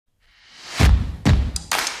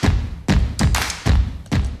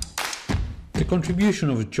contribution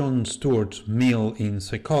of John Stuart Mill in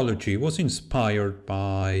psychology was inspired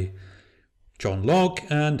by John Locke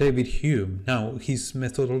and David Hume. Now, his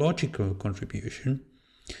methodological contribution,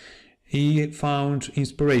 he found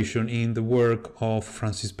inspiration in the work of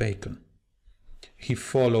Francis Bacon. He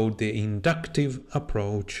followed the inductive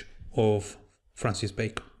approach of Francis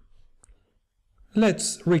Bacon.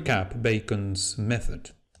 Let's recap Bacon's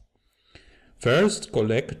method. First,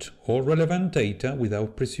 collect all relevant data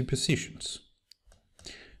without presuppositions.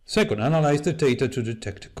 Second, analyze the data to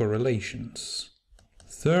detect correlations.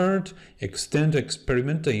 Third, extend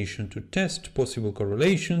experimentation to test possible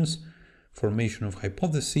correlations, formation of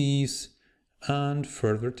hypotheses, and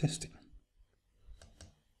further testing.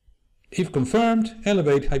 If confirmed,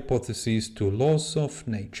 elevate hypotheses to laws of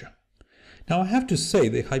nature. Now, I have to say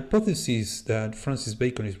the hypotheses that Francis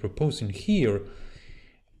Bacon is proposing here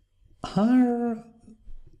are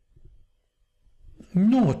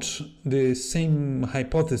not the same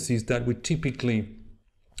hypotheses that we typically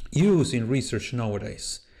use in research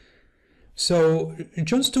nowadays. So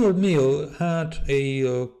John Stuart Mill had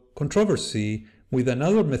a controversy with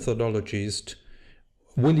another methodologist,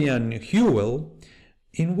 William Whewell,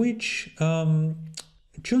 in which John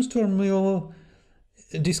Stuart Mill,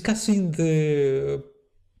 discussing the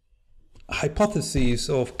hypothesis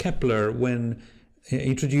of Kepler when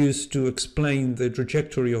introduced to explain the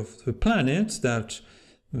trajectory of the planets, that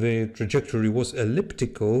the trajectory was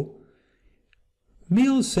elliptical,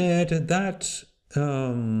 Mill said that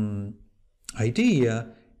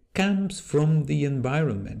idea comes from the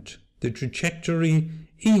environment. The trajectory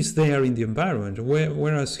is there in the environment,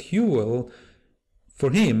 whereas Whewell,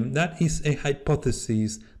 for him, that is a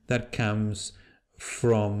hypothesis that comes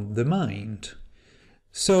from the mind.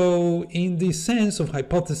 So in the sense of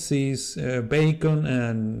hypotheses, Bacon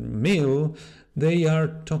and Mill, they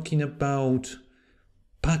are talking about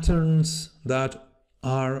patterns that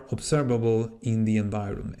are observable in the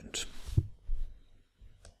environment.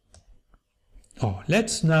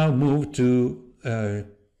 Let's now move to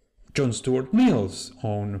John Stuart Mill's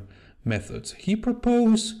own methods. He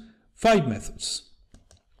proposed 5 methods.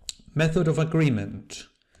 Method of agreement,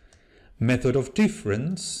 method of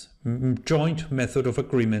difference, joint method of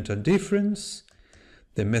agreement and difference,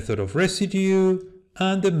 the method of residue,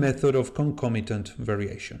 and the method of concomitant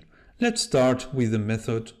variation. Let's start with the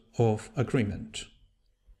method of agreement.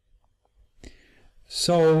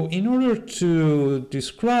 So, in order to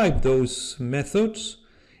describe those methods,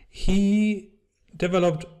 he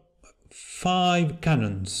developed 5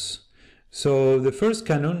 canons. So, the first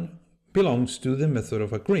canon belongs to the method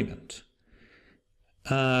of agreement.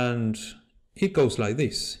 And it goes like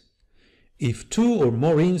this. If 2 or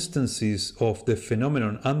more instances of the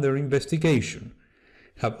phenomenon under investigation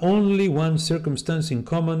have only one circumstance in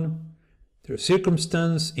common, the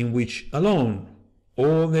circumstance in which alone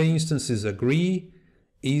all the instances agree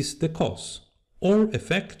is the cause or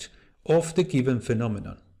effect of the given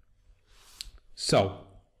phenomenon. So,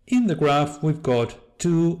 in the graph we've got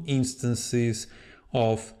 2 instances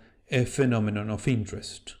of a phenomenon of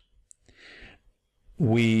interest.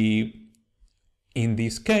 In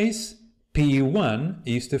this case, P1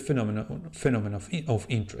 is the phenomenon of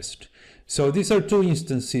interest. So these are 2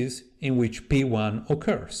 instances in which P1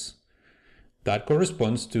 occurs. That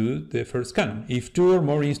corresponds to the first canon. If 2 or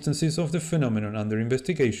more instances of the phenomenon under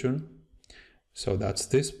investigation, so that's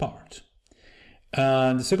this part.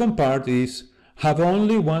 And the second part is have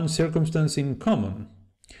only one circumstance in common.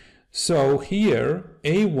 So here,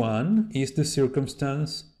 A1 is the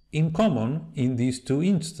circumstance in common in these 2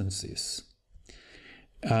 instances.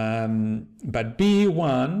 But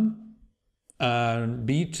B1 and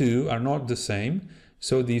B2 are not the same,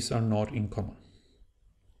 so these are not in common.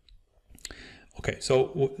 Okay,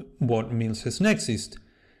 so what Mill says next is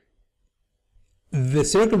the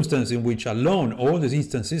circumstance in which alone all the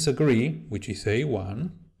instances agree, which is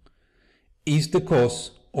A1, is the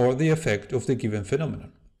cause or the effect of the given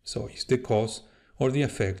phenomenon. So it's the cause or the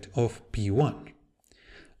effect of P1.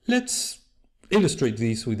 Let's illustrate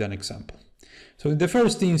this with an example. So in the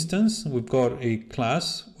first instance, we've got a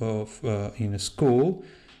class in a school,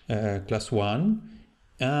 class 1,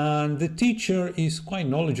 and the teacher is quite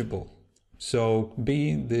knowledgeable. So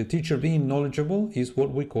the teacher being knowledgeable is what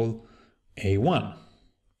we call A1.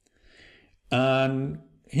 And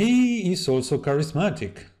he is also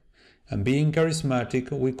charismatic. And being charismatic,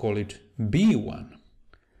 we call it B1.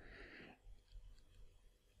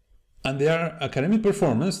 And their academic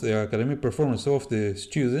performance of the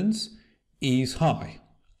students is high.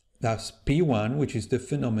 That's P1, which is the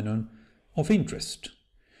phenomenon of interest.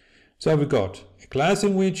 So we've got a class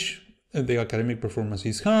in which the academic performance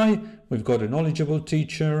is high, we've got a knowledgeable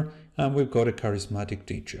teacher, and we've got a charismatic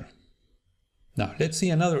teacher. Now let's see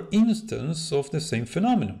another instance of the same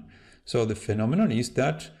phenomenon. So the phenomenon is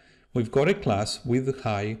that we've got a class with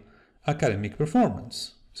high academic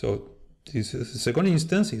performance. So this is the second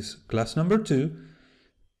instance, is class number 2.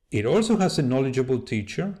 It also has a knowledgeable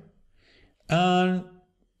teacher, and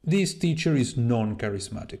this teacher is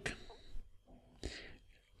non-charismatic.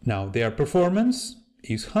 Now their performance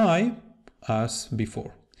is high as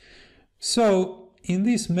before. So in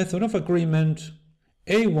this method of agreement,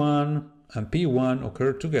 A1 and P1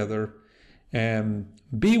 occur together, and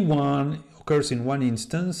B1 occurs in one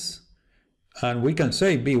instance, and we can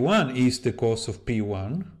say B1 is the cause of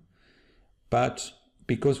P1, but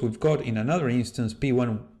because we've got in another instance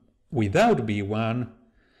P1 without B1,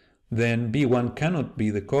 then B1 cannot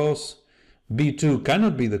be the cause, B2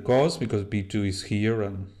 cannot be the cause because B2 is here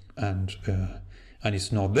and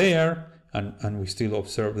it's not there, and we still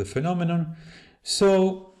observe the phenomenon.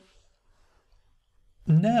 So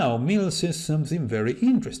now Mill says something very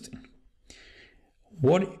interesting.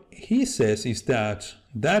 What he says is that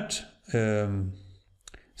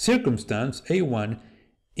circumstance A1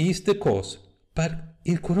 is the cause, but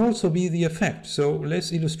it could also be the effect. So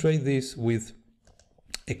let's illustrate this with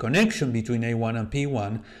a connection between A1 and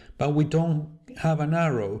P1, but we don't have an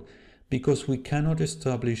arrow because we cannot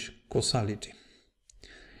establish causality.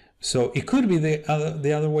 So it could be the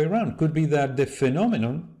other way around. It could be that the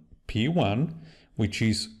phenomenon P1, which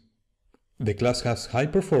is the class has high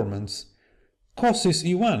performance, causes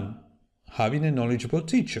E1, having a knowledgeable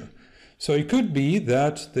teacher. So it could be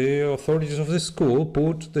that the authorities of the school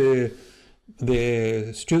put the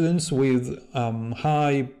students with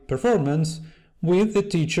high performance with the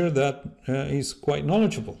teacher that is quite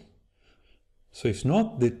knowledgeable. So it's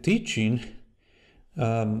not the teaching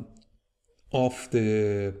of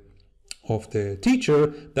the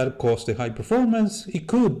teacher that caused the high performance. It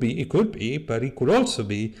could be, but it could also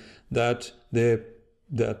be that the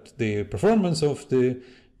performance of the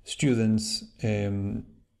students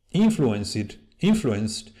influenced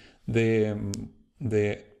the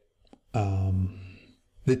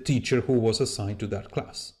teacher who was assigned to that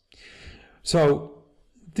class. So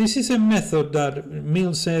this is a method that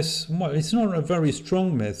Mill says, well, it's not a very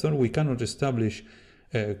strong method. We cannot establish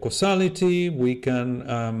causality. We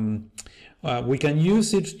can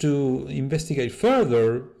use it to investigate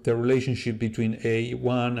further the relationship between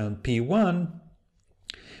A1 and P1.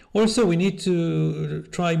 Also, we need to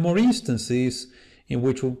try more instances in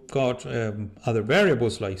which we've got other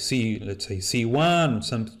variables like let's say C1,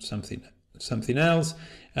 something else,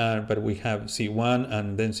 but we have C1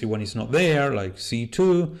 and then C1 is not there, like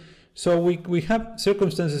C2. So we have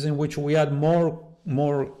circumstances in which we add more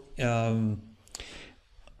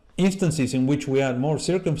instances in which we add more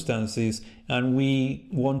circumstances, and we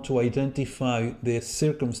want to identify the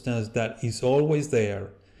circumstance that is always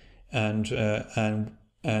there, and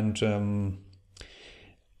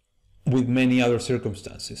with many other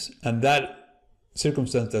circumstances, and that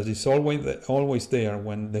circumstance that is always there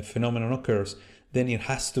when the phenomenon occurs, then it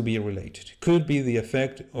has to be related. It could be the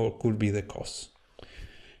effect or could be the cause.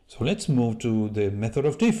 So let's move to the method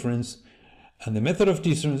of difference, and the method of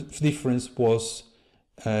difference was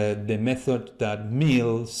the method that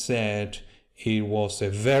Mill said it was a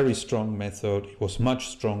very strong method. It was much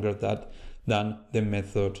stronger than the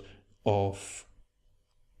method of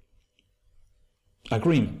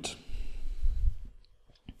agreement.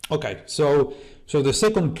 Okay, so the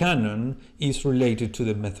second canon is related to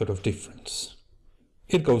the method of difference.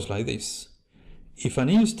 It goes like this. If an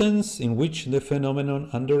instance in which the phenomenon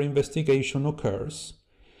under investigation occurs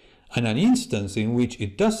and an instance in which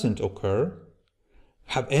it doesn't occur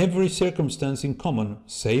have every circumstance in common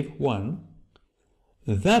save one,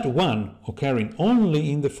 that one occurring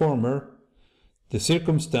only in the former, the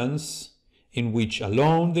circumstance in which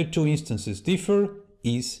alone the two instances differ,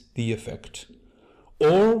 is the effect,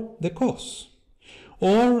 or the cause,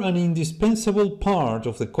 or an indispensable part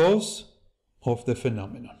of the cause of the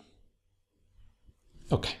phenomenon.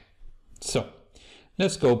 Okay, so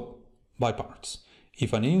let's go by parts.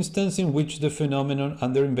 If an instance in which the phenomenon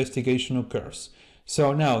under investigation occurs.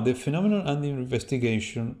 So now the phenomenon under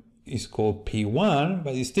investigation is called P1,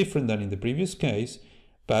 but it's different than in the previous case,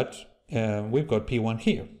 but we've got P1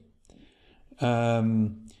 here.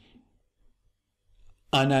 And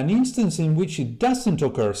an instance in which it doesn't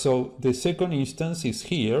occur, so the second instance is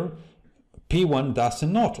here, P1 does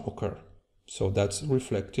not occur. So that's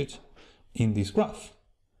reflected in this graph.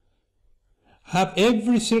 Have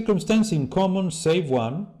every circumstance in common save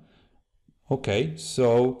one. Okay,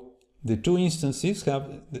 so the two instances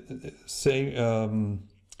have the same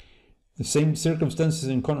circumstances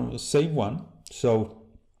in common save one. So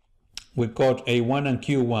we've got A1 and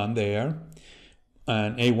Q1 there,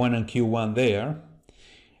 and A1 and Q1 there,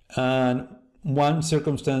 and one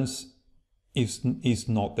circumstance is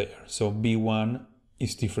not there. So B1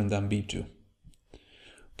 is different than B2.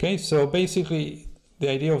 Okay, so basically the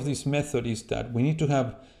idea of this method is that we need to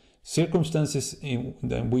have circumstances in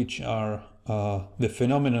which are the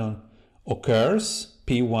phenomenon occurs,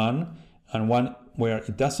 P1, and one where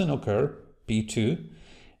it doesn't occur, P2,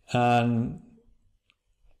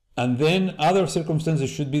 and then other circumstances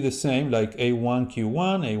should be the same, like A1,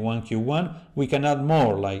 Q1, A1, Q1. We can add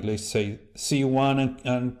more, like let's say C1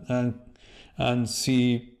 and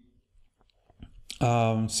C1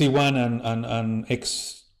 and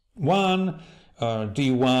X1,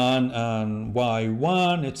 D1 and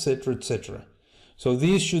Y1, etc., etc. So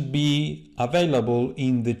these should be available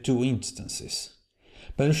in the two instances.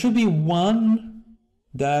 But there should be one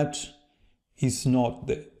that is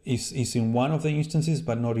not is in one of the instances,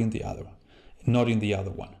 but not in the other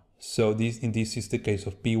one. So this is the case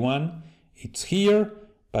of P1. It's here,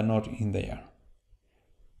 but not in there.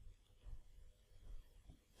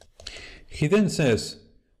 He then says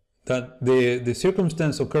that the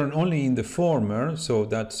circumstance occurring only in the former, so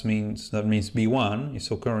that means B1 is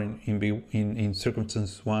occurring in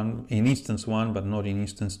circumstance 1, in instance 1, but not in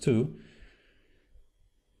instance 2,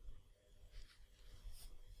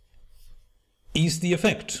 is the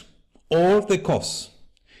effect or the cause.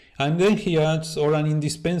 And then he adds, or an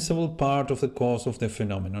indispensable part of the cause of the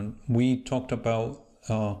phenomenon. We talked about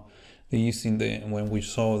these when we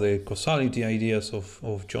saw the causality ideas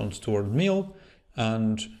of John Stuart Mill,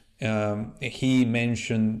 and he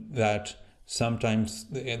mentioned that sometimes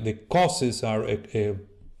the causes are a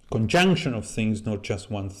conjunction of things, not just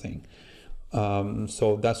one thing.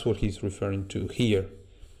 So that's what he's referring to here.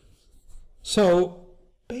 So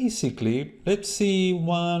basically, let's see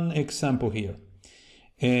one example here.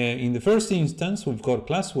 In the first instance, we've got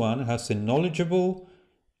class 1 has a knowledgeable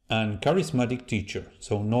and charismatic teacher.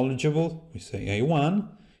 So knowledgeable, we say A1,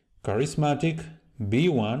 charismatic,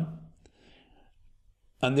 B1,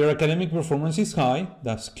 and their academic performance is high,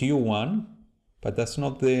 that's Q1, but that's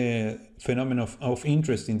not the phenomenon of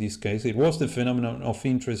interest in this case. It was the phenomenon of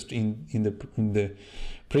interest in the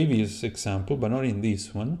previous example, but not in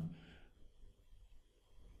this one.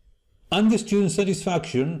 And the student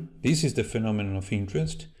satisfaction, this is the phenomenon of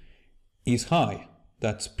interest, is high,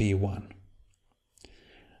 that's P1.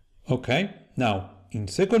 Okay, now in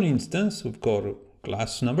second instance, we've got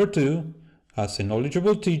class number 2 has a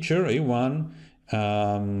knowledgeable teacher, A1,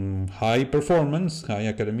 high performance, high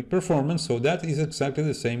academic performance, so that is exactly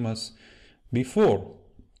the same as before.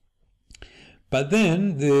 But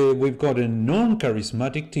then we've got a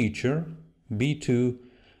non-charismatic teacher, B2,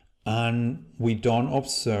 and we don't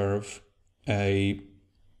observe a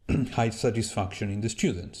high satisfaction in the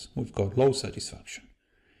students. We've got low satisfaction.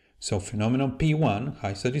 So phenomenon P1,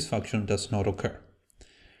 high satisfaction, does not occur.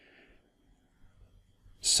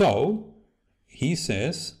 So he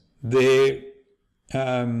says the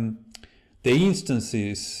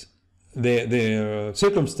instances, the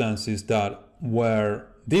circumstances that were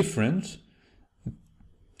different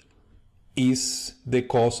is the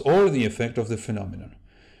cause or the effect of the phenomenon.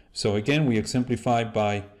 So again, we exemplify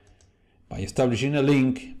by establishing a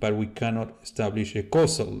link, but we cannot establish a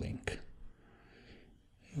causal link.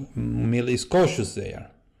 Mill is cautious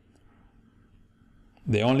there.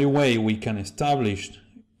 The only way we can establish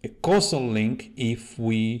a causal link if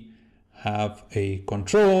we have a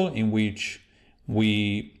control in which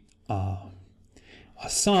we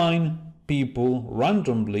assign people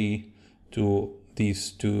randomly to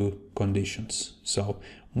these two conditions. So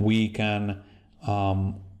we can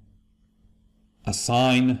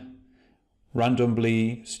assign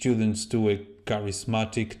randomly students to a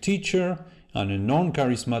charismatic teacher and a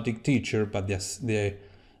non-charismatic teacher, but the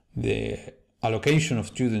allocation of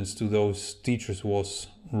students to those teachers was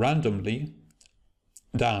randomly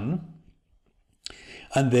done.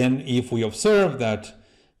 And then if we observe that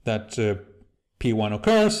P1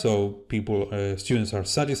 occurs, so students are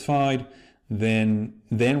satisfied, then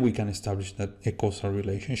we can establish that a causal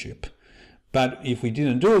relationship. But if we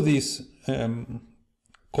didn't do this random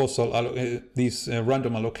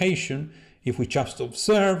allocation, if we just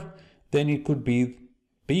observe, then it could be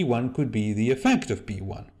P1 could be the effect of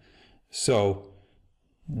P1. So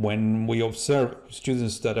when we observe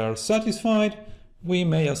students that are satisfied, we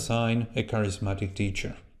may assign a charismatic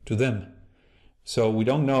teacher to them. So we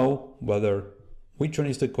don't know which one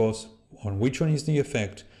is the cause or which one is the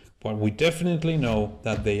effect, but we definitely know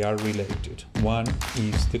that they are related. One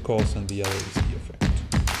is the cause and the other is the effect.